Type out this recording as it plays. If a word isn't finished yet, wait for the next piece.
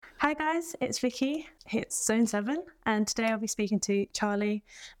Hi guys, it's Vicky. It's Zone 7, and today I'll be speaking to Charlie,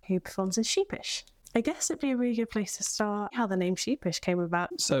 who performs as Sheepish. I guess it'd be a really good place to start how the name Sheepish came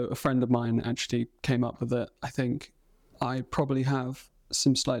about. So a friend of mine actually came up with it. I think I probably have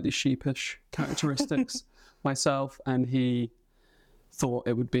some slightly sheepish characteristics myself, and he thought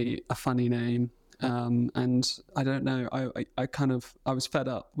it would be a funny name. And I don't know, I was fed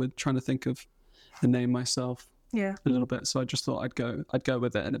up with trying to think of the name myself. Yeah. A little bit, so I just thought I'd go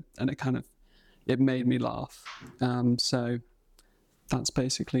with it, and it made me laugh. So that's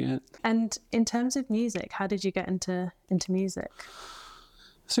basically it. And in terms of music, how did you get into music?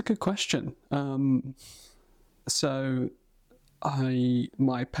 It's a good question. So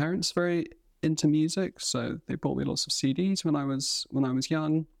my parents are very into music, so they bought me lots of CDs when I was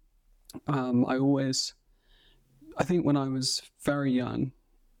young. I think when I was very young,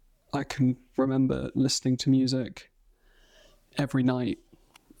 I can remember listening to music every night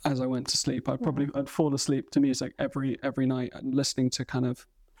as I went to sleep. I'd fall asleep to music every night, and listening to kind of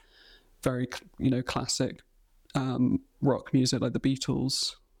very, classic rock music like the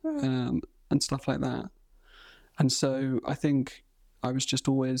Beatles and stuff like that. And so I think I was just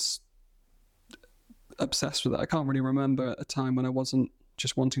always obsessed with it. I can't really remember a time when I wasn't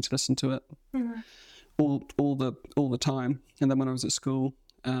just wanting to listen to it all the time. And then when I was at school,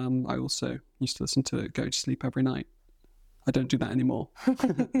 I also used to listen to it, go to sleep every night. I don't do that anymore.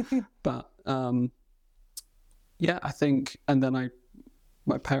 But I think, and then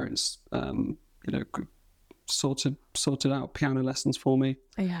my parents, sorted out piano lessons for me.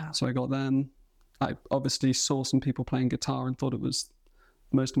 Yeah. So I got them. I obviously saw some people playing guitar and thought it was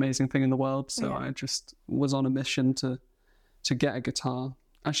the most amazing thing in the world. So I just was on a mission to get a guitar.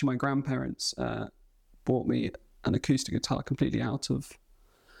 Actually, my grandparents bought me an acoustic guitar completely out of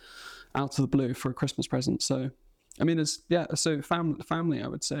the blue for a Christmas present. So, I mean, so family, I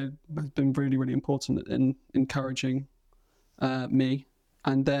would say, has been really, really important in encouraging me.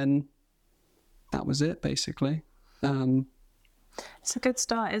 And then that was it, basically. It's a good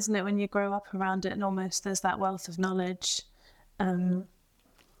start, isn't it, when you grow up around it and almost there's that wealth of knowledge,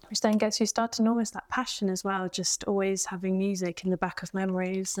 which then gets you starting almost that passion as well, just always having music in the back of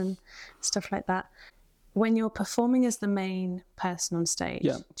memories and stuff like that. When you're performing as the main person on stage,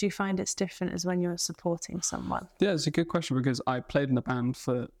 do you find it's different as when you're supporting someone? Yeah, it's a good question, because I played in a band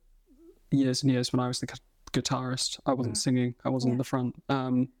for years and years when I was the guitarist. I wasn't singing, I wasn't in the front.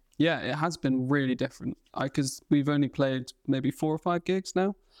 It has been really different, because we've only played maybe 4 or 5 gigs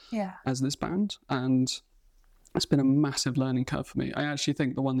now as this band, and it's been a massive learning curve for me. I actually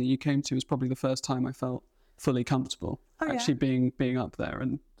think the one that you came to was probably the first time I felt fully comfortable being up there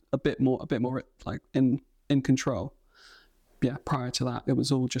and a bit more like in control. Yeah, prior to that, it was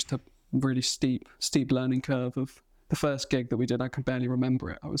all just a really steep learning curve. Of the first gig that we did, I could barely remember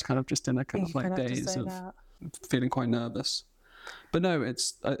it. I was kind of just in a kind of like daze of feeling quite nervous. But no,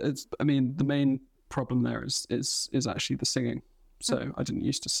 it's I mean, the main problem there is actually the singing. So I didn't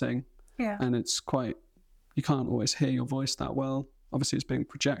used to sing, and it's quite, you can't always hear your voice that well. Obviously, it's being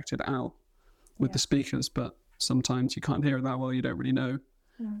projected out with the speakers, but sometimes you can't hear it that well. You don't really know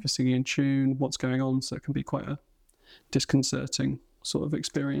if you're singing in tune, what's going on, so it can be quite a disconcerting sort of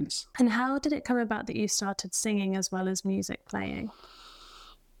experience. And how did it come about that you started singing as well as music playing?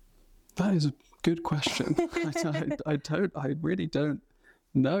 That is a good question. I really don't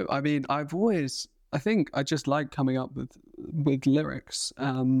know. I mean, I think I just like coming up with lyrics.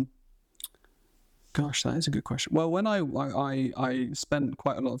 Gosh, that is a good question. Well, when I spent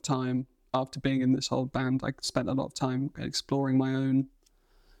quite a lot of time after being in this whole band, I spent a lot of time exploring my own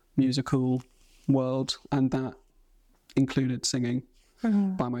musical world, and that included singing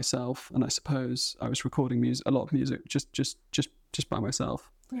by myself. And I suppose I was recording a lot of music just by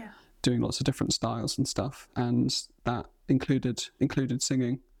myself, doing lots of different styles and stuff, and that included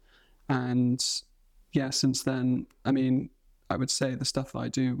singing. And since then, I mean, I would say the stuff that I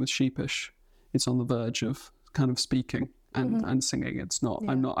do with Sheepish, it's on the verge of kind of speaking and singing. It's not.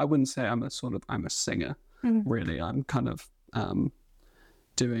 I wouldn't say I'm a singer. Really, I'm kind of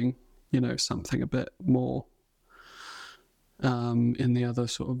doing, something a bit more in the other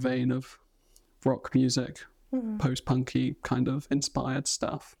sort of vein of rock music, post-punky kind of inspired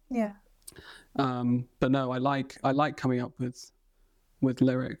stuff. Yeah. But no, I like coming up with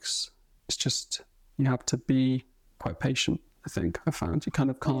lyrics. It's just, you have to be quite patient. I think I found you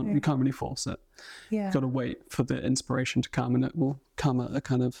can't really force it. Yeah. You've got to wait for the inspiration to come, and it will come at a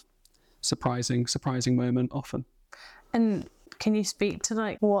kind of surprising moment often. And can you speak to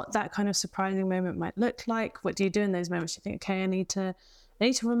like what that kind of surprising moment might look like? What do you do in those moments? You think, okay, I need to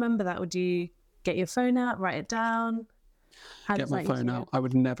remember that. Would you get your phone out, write it down? How get does my that phone usually out. I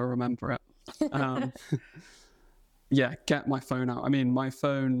would never remember it. Yeah, get my phone out. I mean, my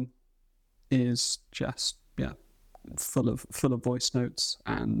phone is just full of voice notes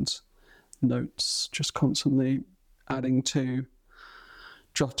and notes, just constantly adding to,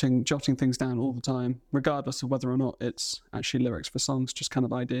 jotting things down all the time, regardless of whether or not it's actually lyrics for songs, just kind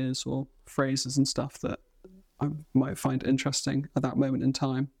of ideas or phrases and stuff that I might find interesting at that moment in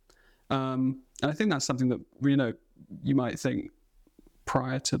time. And I think that's something that, you know, you might think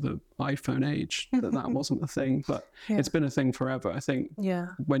prior to the iPhone age that wasn't a thing, but it's been a thing forever. I think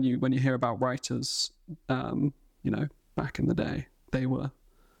when you hear about writers, you know, back in the day, they were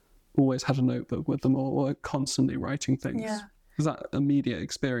always had a notebook with them or were constantly writing things. Yeah. There's that immediate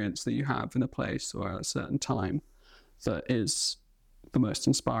experience that you have in a place or at a certain time that is the most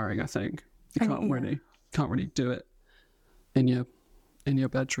inspiring, I think. You can't really do it in your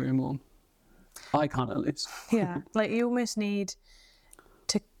bedroom, or I can't at least. Yeah, like you almost need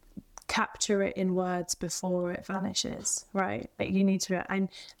to capture it in words before it vanishes, right? Like you need to, and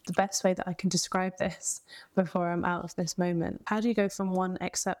the best way that I can describe this before I'm out of this moment, how do you go from one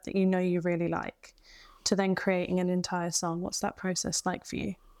excerpt that you know you really like to then creating an entire song? What's that process like for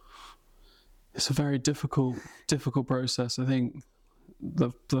you? It's a very difficult process. I think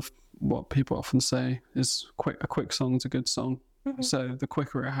the what people often say is a quick song's a good song. So the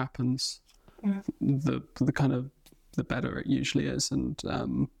quicker it happens, the kind of the better it usually is, and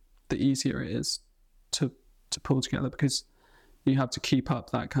the easier it is to pull together, because you have to keep up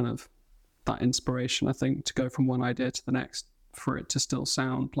that inspiration, I think, to go from one idea to the next, for it to still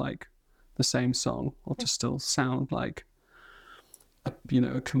sound like the same song, or to still sound like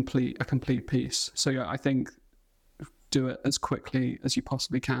a complete piece. So yeah, I think do it as quickly as you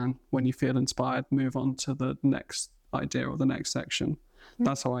possibly can. When you feel inspired, move on to the next idea or the next section.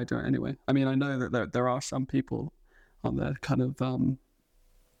 That's how I do it anyway. I mean, I know that there are some people on there, kind of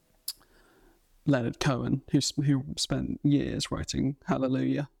Leonard Cohen, who spent years writing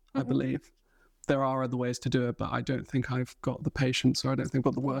Hallelujah, I believe. There are other ways to do it, but I don't think I've got the patience, or I don't think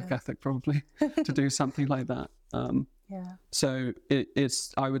I've got the work ethic probably to do something like that. So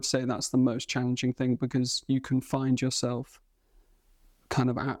it's, I would say that's the most challenging thing, because you can find yourself kind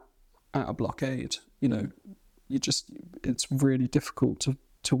of at a blockade. You know, it's really difficult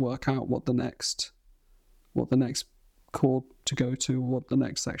to work out what the next chord to go to, what the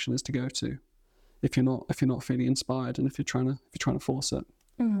next section is to go to, if you're not feeling inspired, and if you're trying to force it.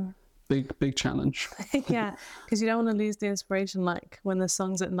 Big challenge. Yeah, because you don't want to lose the inspiration, like when the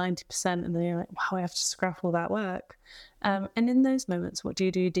song's at 90% and then you're like, wow, I have to scrap all that work. And in those moments, what do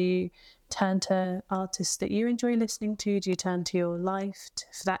you do? Do you turn to artists that you enjoy listening to? Do you turn to your life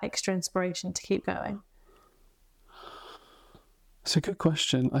for that extra inspiration to keep going? It's a good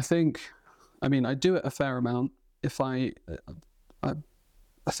question. I mean, I do it a fair amount. If I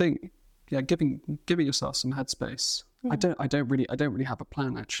think, giving yourself some headspace. I don't really have a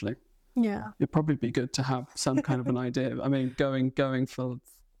plan, actually. Yeah, it'd probably be good to have some kind of an idea. I mean, going for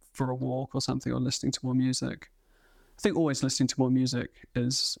a walk or something, or listening to more music. I think always listening to more music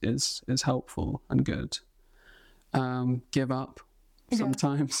is helpful and good. Give up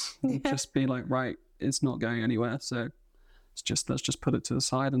sometimes. Just be like, right, it's not going anywhere, so let's just put it to the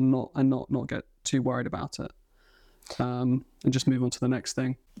side and not get too worried about it. And just move on to the next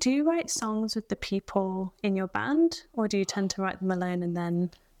thing. Do you write songs with the people in your band, or do you tend to write them alone and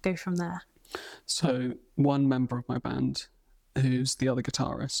then go from there? So one member of my band, who's the other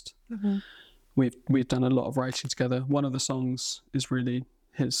guitarist, we've done a lot of writing together. One of the songs is really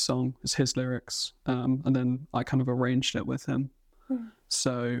his song, it's his lyrics, and then I kind of arranged it with him.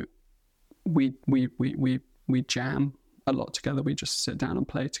 So we jam a lot together. We just sit down and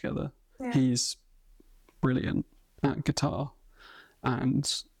play together. He's brilliant at guitar,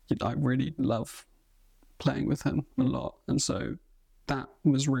 and I really love playing with him a lot. And so that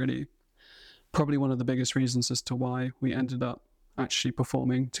was really probably one of the biggest reasons as to why we ended up actually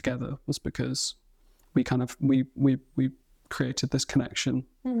performing together, was because we created this connection.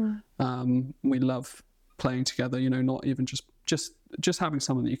 We love playing together, you know, not even just having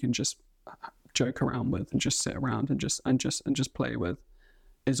someone that you can just joke around with and just sit around and just play with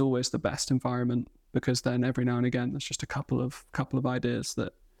is always the best environment, because then every now and again there's just a couple of ideas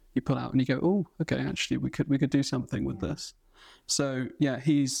that you pull out and you go, oh, okay, actually we could do something with this. So yeah,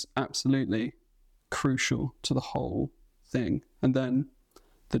 he's absolutely crucial to the whole thing. And then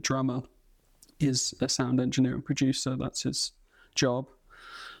the drummer is a sound engineer and producer. That's his job.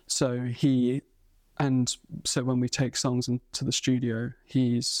 So when we take songs into the studio,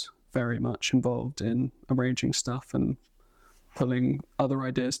 he's very much involved in arranging stuff and pulling other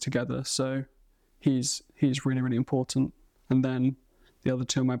ideas together. So he's really, really important and then the other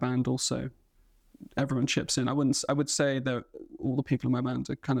two in my band also, everyone chips in. I would say that all the people in my band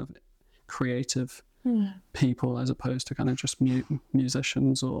are kind of creative people as opposed to kind of just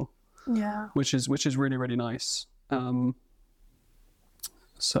musicians, or which is really, really nice.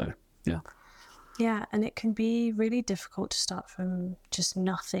 So yeah, and it can be really difficult to start from just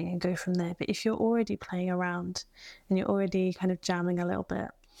nothing and go from there. But if you're already playing around and you're already kind of jamming a little bit,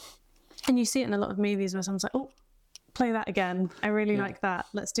 and you see it in a lot of movies where someone's like, oh, play that again, I really like that,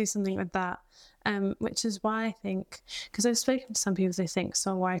 let's do something with that. Which is why I think, because I've spoken to some people, they think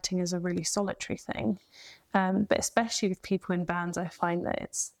songwriting is a really solitary thing, but especially with people in bands, I find that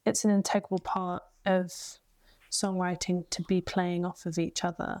it's an integral part of songwriting to be playing off of each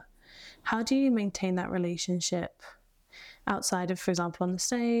other. How do you maintain that relationship outside of, for example, on the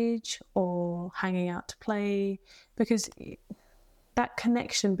stage or hanging out to play? Because that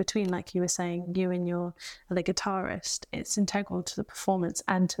connection between, like you were saying, you and your other guitarist, it's integral to the performance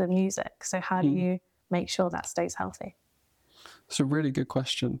and to the music. So how do you make sure that stays healthy? It's a really good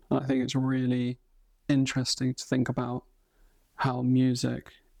question. And I think it's really interesting to think about how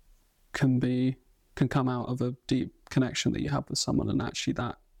music can come out of a deep connection that you have with someone, and actually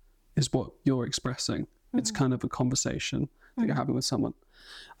that is what you're expressing. It's kind of a conversation that you're having with someone.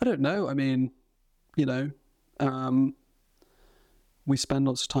 I don't know. I mean, we spend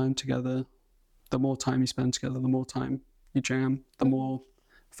lots of time together. The more time you spend together, the more time you jam, the more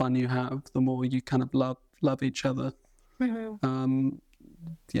fun you have, the more you kind of love each other.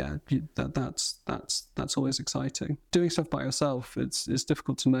 That's always exciting. Doing stuff by yourself, it's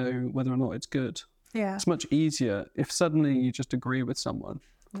difficult to know whether or not it's good. Yeah. It's much easier if suddenly you just agree with someone.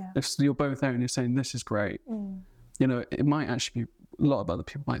 Yeah. If you're both there and you're saying, this is great, it might actually be, a lot of other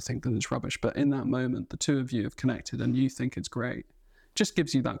people might think that it's rubbish, but in that moment, the two of you have connected and you think it's great. Just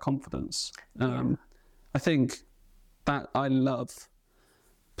gives you that confidence. I think that I love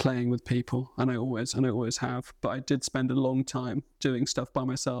playing with people, and I always have, but I did spend a long time doing stuff by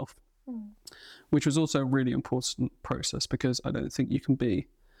myself, which was also a really important process, because I don't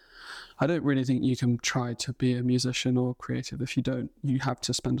really think you can try to be a musician or creative if you don't. You have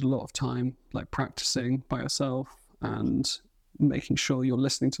to spend a lot of time like practicing by yourself and making sure you're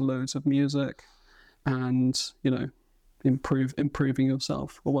listening to loads of music and, improving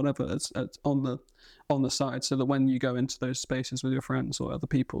yourself or whatever it's on the side, so that when you go into those spaces with your friends or other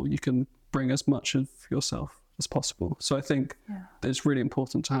people, you can bring as much of yourself as possible. So I think it's really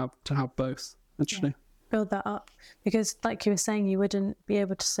important to have both, actually. Build that up, because like you were saying, you wouldn't be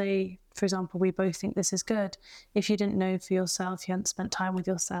able to say, for example, we both think this is good, if you didn't know for yourself, you hadn't spent time with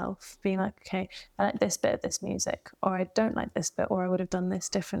yourself being like, okay, I like this bit of this music, or I don't like this bit, or I would have done this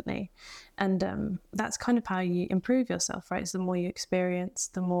differently. And that's kind of how you improve yourself, right? So the more you experience,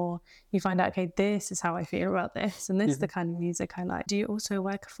 the more you find out, okay, this is how I feel about this, and this is the kind of music I like. Do you also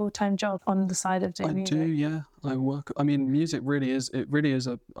work a full-time job on the side of doing music? I do, yeah. Music really is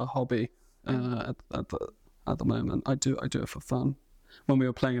a hobby. At the moment, I do it for fun. When we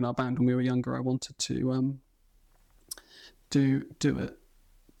were playing in our band when we were younger, I wanted to do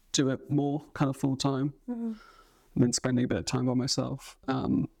it more kind of full time, and then spending a bit of time by myself.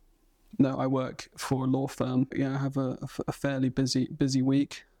 No, I work for a law firm. Yeah, I have a fairly busy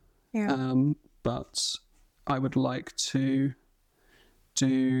week. Yeah. But I would like to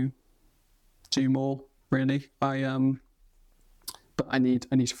do more. Really, but I need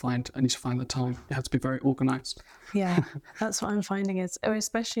to find the time. You have to be very organised. Yeah, that's what I'm finding is,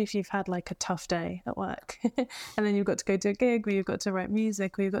 especially if you've had like a tough day at work, and then you've got to go to a gig where you've got to write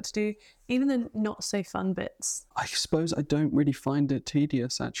music, where you've got to do even the not so fun bits. I suppose I don't really find it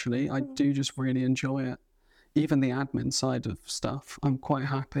tedious, actually. I do just really enjoy it. Even the admin side of stuff, I'm quite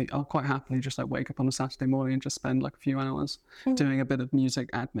happy. I'll quite happily just like wake up on a Saturday morning and just spend like a few hours doing a bit of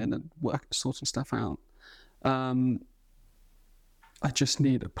music admin and sorting stuff out. I just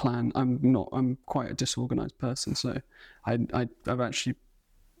need a plan. I'm quite a disorganized person, so I've actually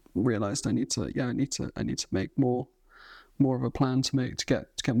realized I need to make more of a plan to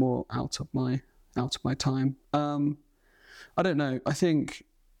get more out of my time. I don't know. I think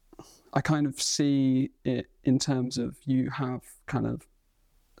I kind of see it in terms of you have kind of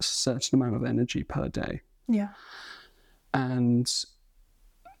a certain amount of energy per day. Yeah. And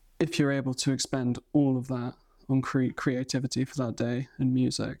if you're able to expend all of that on creativity for that day and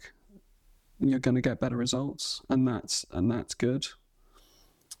music, you're going to get better results, and that's good.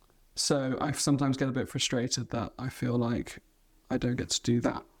 So I sometimes get a bit frustrated that I feel like I don't get to do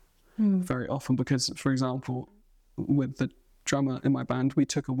that very often, because, for example, with the drummer in my band, we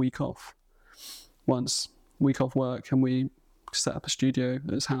took a week off work, and we set up a studio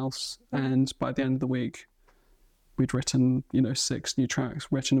at his house, and by the end of the week we'd written, 6 new tracks,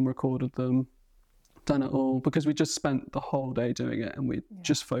 written and recorded them, done it all, because we just spent the whole day doing it and we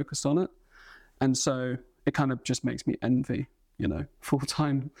just focused on it. And so it kind of just makes me envy,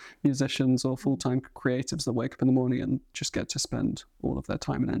 full-time musicians or full-time creatives that wake up in the morning and just get to spend all of their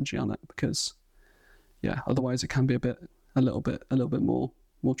time and energy on it, because otherwise it can be a little bit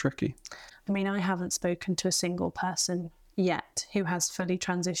more tricky. I mean, I haven't spoken to a single person yet who has fully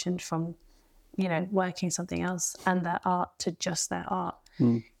transitioned from, working something else and their art to just their art,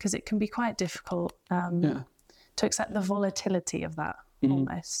 because it can be quite difficult to accept the volatility of that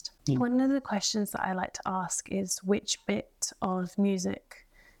almost. One of the questions that I like to ask is, which bit of music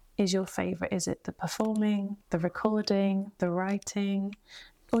is your favourite? Is it the performing, the recording, the writing,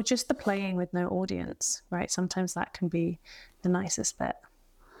 or just the playing with no audience, right? Sometimes that can be the nicest bit.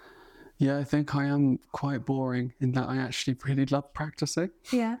 Yeah, I think I am quite boring in that I actually really love practicing.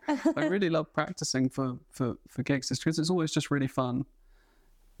 Yeah. I really love practicing for gigs, because it's always just really fun,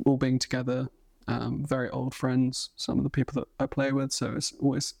 all being together, very old friends, some of the people that I play with, so it's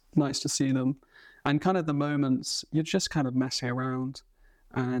always nice to see them. And kind of the moments, you're just kind of messing around,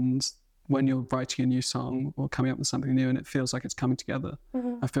 and when you're writing a new song or coming up with something new and it feels like it's coming together,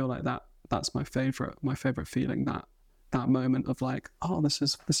 I feel like that's my favorite feeling, that moment of like, oh, this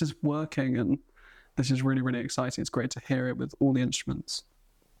is working and this is really, really exciting. It's great to hear it with all the instruments.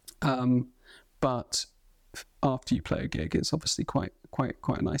 But after you play a gig, it's obviously quite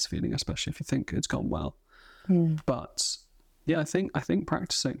a nice feeling, especially if you think it's gone well. But yeah, I think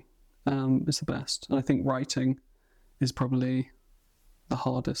practicing is the best, and I think writing is probably the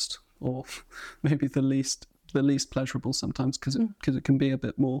hardest, or maybe the least pleasurable sometimes, because it can be a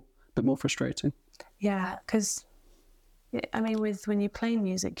bit more frustrating. Yeah, because I mean, when you play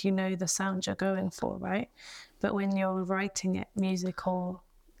music, the sound you're going for, right? But when you're writing it, music or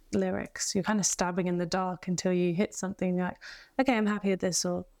lyrics, you're kind of stabbing in the dark until you hit something. You're like, okay, I'm happy with this.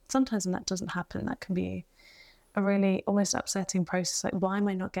 Or sometimes when that doesn't happen, that can be a really almost upsetting process. Like, why am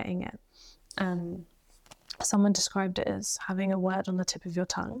I not getting it? Someone described it as having a word on the tip of your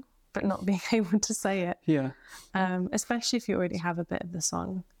tongue, but not being able to say it. Yeah. Especially if you already have a bit of the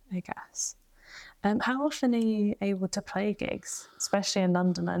song, I guess. How often are you able to play gigs, especially in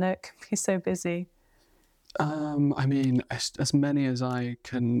London? I know it can be so busy. I mean, as many as I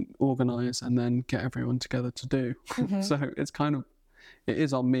can organise and then get everyone together to do. So it's it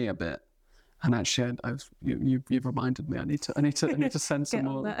is on me a bit. And actually, you've reminded me. I need to send some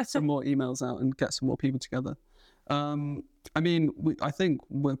more emails out and get some more people together. I mean, I think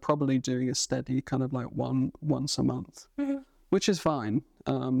we're probably doing a steady kind of like once a month, which is fine.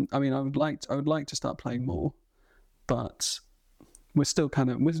 I mean, I would like to start playing more, but we're still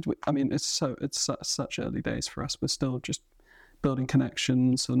kind of. I mean, it's such early days for us. We're still just building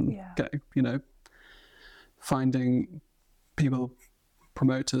connections and finding people,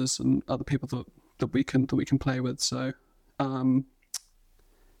 promoters and other people that we can play with. So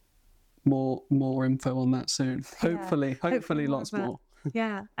more info on that soon. Hopefully lots more.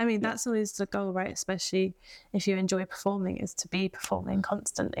 Yeah, I mean, that's always the goal, right? Especially if you enjoy performing, is to be performing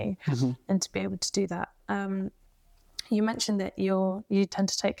constantly and to be able to do that. You mentioned that you tend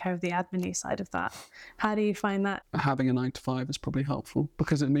to take care of the admin side of that. How do you find that? Having a 9-to-5 is probably helpful,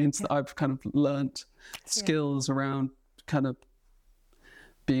 because it means that I've kind of learnt skills around kind of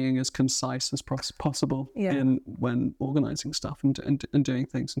being as concise as possible when organising stuff and doing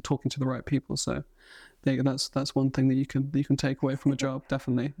things and talking to the right people. So that's one thing that you can take away from a job,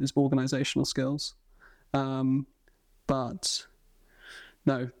 definitely, is organisational skills. But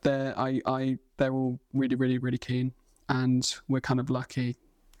no, they're all really, really, really keen, and we're kind of lucky.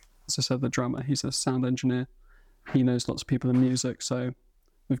 As I said, the drummer, he's a sound engineer. He knows lots of people in music, so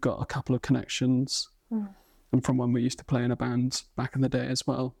we've got a couple of connections. And from when we used to play in a band back in the day as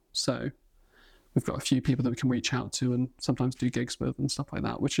well. So we've got a few people that we can reach out to and sometimes do gigs with and stuff like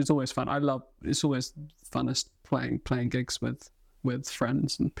that, which is always fun. It's always funnest playing gigs with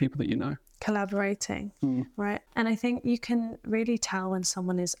friends and people that you know. Collaborating, right? And I think you can really tell when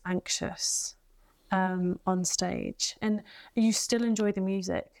someone is anxious on stage and you still enjoy the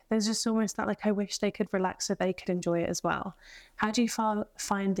music. There's just almost that, like, I wish they could relax so they could enjoy it as well. How do you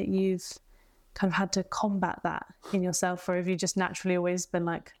find that you've kind of had to combat that in yourself, or have you just naturally always been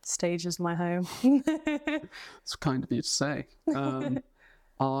like, stage is my home? It's kind of you to say.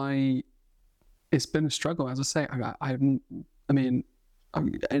 It's been a struggle, as I say. I mean,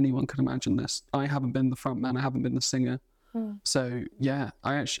 anyone could imagine this. I haven't been the front man, I haven't been the singer. So yeah,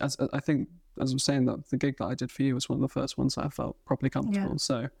 I think, as I'm saying, that the gig that I did for you was one of the first ones that I felt properly comfortable.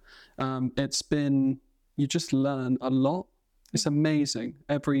 So it's been, you just learn a lot It's amazing.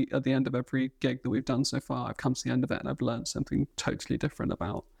 At the end of every gig that we've done so far, I've come to the end of it and I've learned something totally different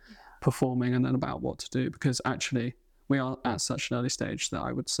about performing and then about what to do, because actually we are at such an early stage that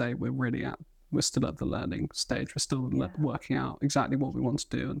I would say we're still at the learning stage. We're still working out exactly what we want to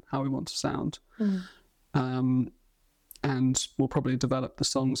do and how we want to sound. And we'll probably develop the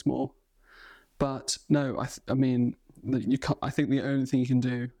songs more. But no, I mean, you can't. I think the only thing you can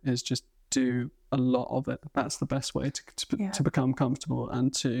do is just do a lot of it. That's the best way to become comfortable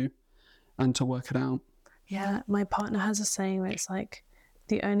and to work it out. Yeah, my partner has a saying where it's like,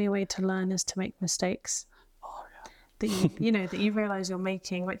 the only way to learn is to make mistakes. Oh yeah. That you realise you're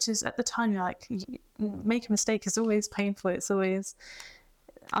making, which is at the time you're like, make a mistake is always painful. It's always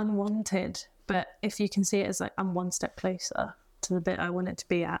unwanted. But if you can see it as like, I'm one step closer to the bit I want it to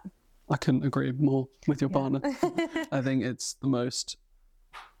be at. I couldn't agree more with your partner. I think it's the most.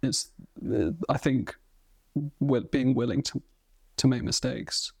 I think being willing to make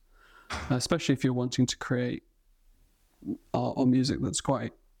mistakes, especially if you're wanting to create art or music that's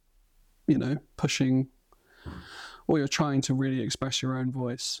quite, pushing, or you're trying to really express your own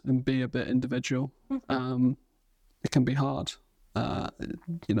voice and be a bit individual. It can be hard.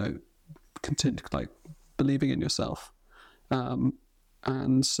 Continue like believing in yourself.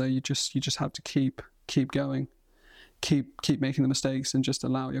 And so you just have to keep going, keep making the mistakes, and just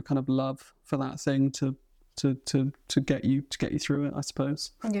allow your kind of love for that thing to get you through it, I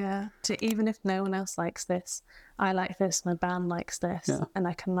suppose. Yeah. Even if no one else likes this, I like this, my band likes this, and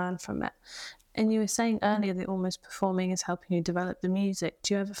I can learn from it. And you were saying earlier that almost performing is helping you develop the music.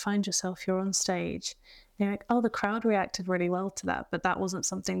 Do you ever find yourself, you're on stage, and you're like, oh, the crowd reacted really well to that, but that wasn't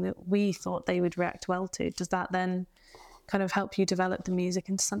something that we thought they would react well to? Does that then kind of help you develop the music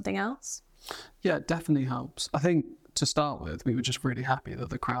into something else? Yeah, it definitely helps. I think to start with, we were just really happy that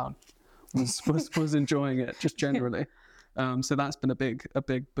the crowd was enjoying it, just generally. So that's been a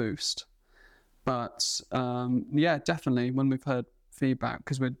big boost. But definitely when we've heard feedback,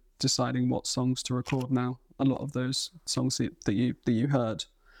 because we're deciding what songs to record now, a lot of those songs that you heard,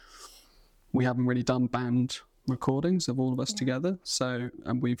 we haven't really done band recordings of all of us together, so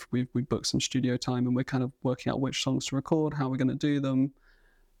and we've booked some studio time, and we're kind of working out which songs to record, how we're going to do them,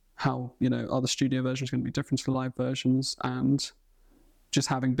 how are the studio versions going to be different to the live versions, and just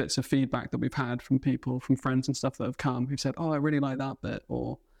having bits of feedback that we've had from people, from friends and stuff that have come who've said, oh, I really like that bit,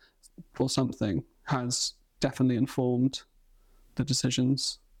 or something, has definitely informed the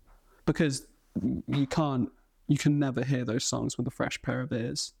decisions, because you can never hear those songs with a fresh pair of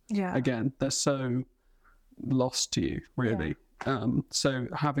ears. Again, they're so lost to you, really. So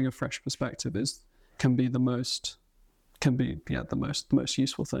having a fresh perspective can be the most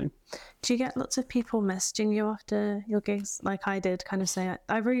useful thing. Do you get lots of people messaging you after your gigs, like I did, kind of saying,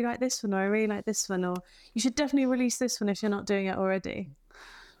 I really like this one, or I really like this one, or you should definitely release this one if you're not doing it already?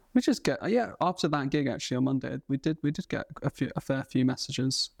 We just get after that gig actually on Monday, we did get a fair few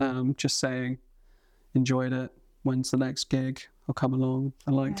messages, just saying, enjoyed it, when's the next gig, I'll come along,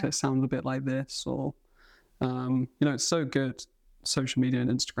 I liked it, it sounded a bit like this, or it's so good, social media and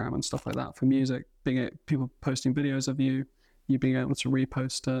Instagram and stuff like that for music, people posting videos of you being able to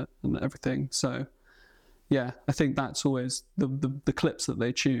repost it and everything. So yeah, I think that's always the clips that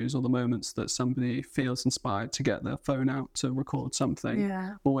they choose, or the moments that somebody feels inspired to get their phone out to record something,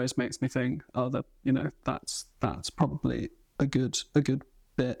 always makes me think, that's probably a good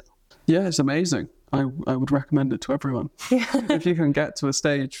bit. Yeah, it's amazing. I would recommend it to everyone. If you can get to a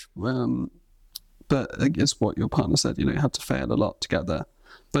stage, but it's what your partner said, you have to fail a lot to get there.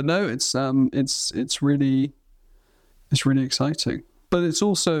 But no, it's really exciting. But it's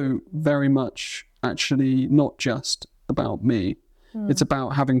also very much actually not just about me. It's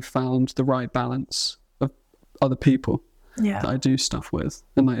about having found the right balance of other people that I do stuff with,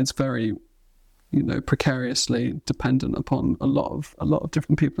 and it's very precariously dependent upon a lot of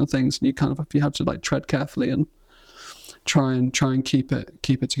different people and things, and you have to like tread carefully and try and keep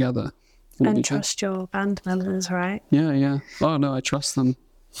it together. And trust your band members, right? Yeah. Oh no, I trust them.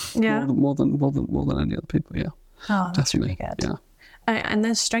 Yeah. More than any other people. Yeah. Oh, that's definitely. Really good. Yeah. And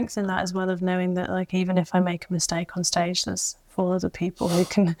there's strength in that as well, of knowing that, like, even if I make a mistake on stage, there's 4 other people who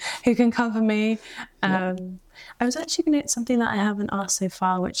can cover me. I was actually going to, something that I haven't asked so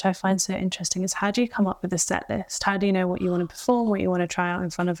far, which I find so interesting, is how do you come up with a set list? How do you know what you want to perform, what you want to try out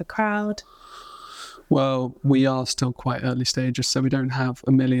in front of a crowd? Well, we are still quite early stages, so we don't have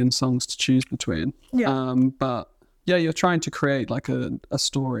a million songs to choose between. But yeah, you're trying to create like a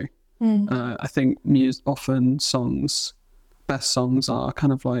story. I think often best songs are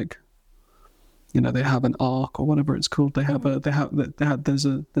kind of like, they have an arc or whatever it's called. There's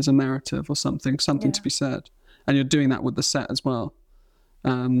a narrative or something to be said, and you're doing that with the set as well.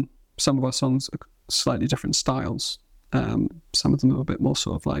 Some of our songs are slightly different styles. Some of them are a bit more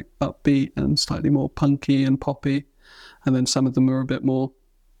sort of like upbeat and slightly more punky and poppy, and then some of them are a bit more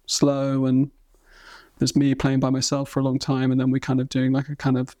slow, and there's me playing by myself for a long time, and then we kind of doing like a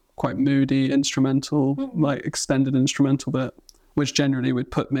kind of quite moody instrumental, like extended instrumental bit, which generally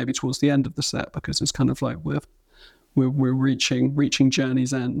we'd put maybe towards the end of the set, because it's kind of like we're reaching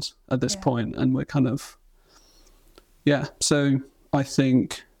journey's end at this point, and we're kind of so I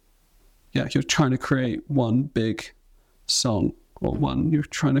think you're trying to create one big song, or you're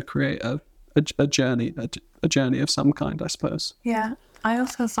trying to create a journey of some kind, I suppose. Yeah, I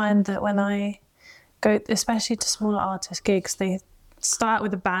often find that when I go, especially to smaller artist gigs, they start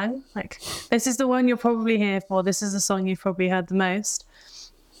with a bang, like this is the one you're probably here for, this is the song you've probably heard the most,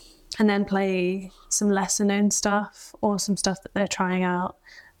 and then play some lesser known stuff or some stuff that they're trying out,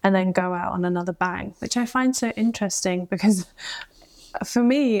 and then go out on another bang, which I find so interesting, because for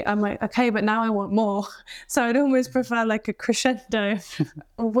me, I'm like, okay, but now I want more. So I'd almost prefer like a crescendo.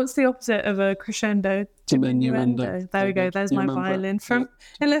 What's the opposite of a crescendo? Diminuendo. There we go. There's my violin from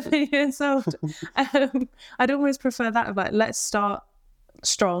 11 years old. I'd almost prefer that. Like, let's start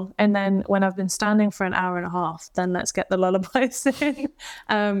strong, and then when I've been standing for an hour and a half, then let's get the lullabies in.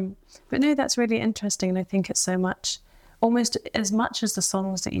 But no, that's really interesting, and I think it's so much, almost as much as the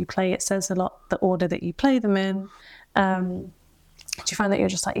songs that you play, it says a lot the order that you play them in. Do you find that you're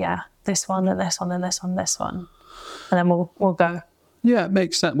just like, yeah, this one and this one and this one, this one, and then we'll go? Yeah, it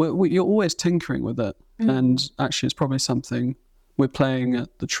makes sense. You're always tinkering with it, and actually it's probably something we're playing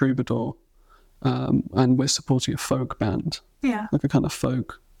at the Troubadour, and we're supporting a folk band, like a kind of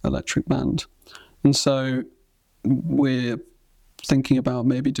folk electric band, and so we're thinking about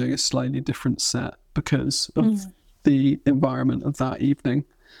maybe doing a slightly different set because of the environment of that evening.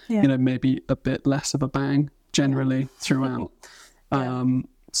 You know, maybe a bit less of a bang generally throughout.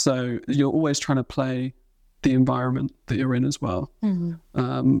 So you're always trying to play the environment that you're in as well,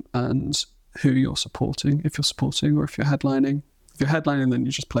 and who you're supporting, if you're supporting, or if you're headlining. If you're headlining, then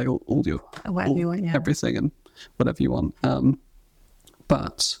you just play all your everything and whatever you want.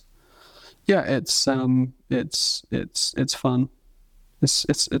 But yeah, it's fun. It's a fun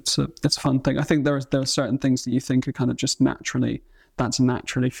thing. I think there are certain things that you think are kind of just naturally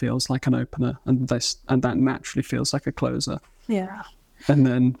feels like an opener, and that naturally feels like a closer. Yeah. And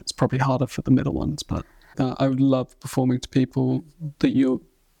then it's probably harder for the middle ones, but I would love performing to people that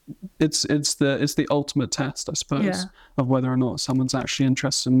it's the ultimate test, I suppose, of whether or not someone's actually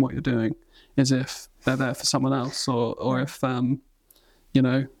interested in what you're doing, is if they're there for someone else, or if you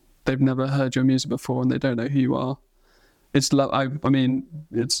know, they've never heard your music before and they don't know who you are. It's I mean,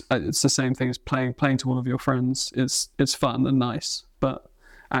 it's the same thing as playing to all of your friends. It's fun and nice, but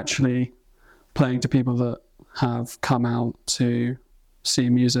actually playing to people that have come out to see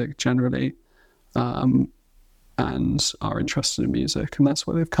music generally, and are interested in music, and that's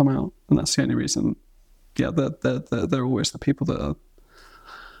why they've come out, and that's the only reason. Yeah, they're always the people that are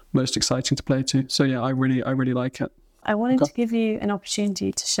most exciting to play to. So yeah, I really like it. I wanted to give you an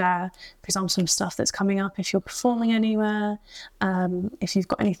opportunity to share, for example, some stuff that's coming up, if you're performing anywhere, if you've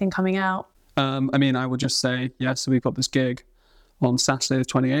got anything coming out. I mean, I would just say, so we've got this gig on Saturday the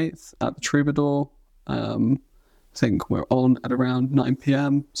 28th at the Troubadour. I think we're on at around 9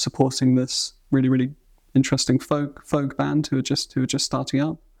 p.m. supporting this really interesting folk band who are just starting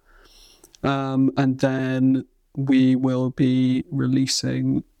up. And then we will be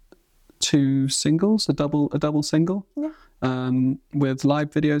releasing 2 singles, a double single, with live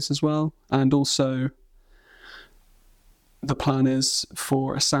videos as well, and also the plan is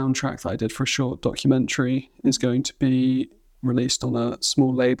for a soundtrack that I did for a short documentary is going to be released on a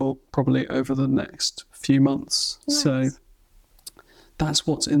small label probably over the next few months. Nice. So that's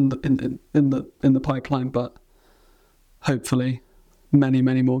what's in the pipeline, but hopefully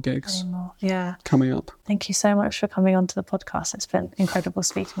many more gigs coming up. Thank you so much for coming onto the podcast. It's been incredible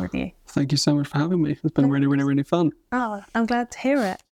speaking with you. Thank you so much for having me. It's been really fun. Oh, I'm glad to hear it.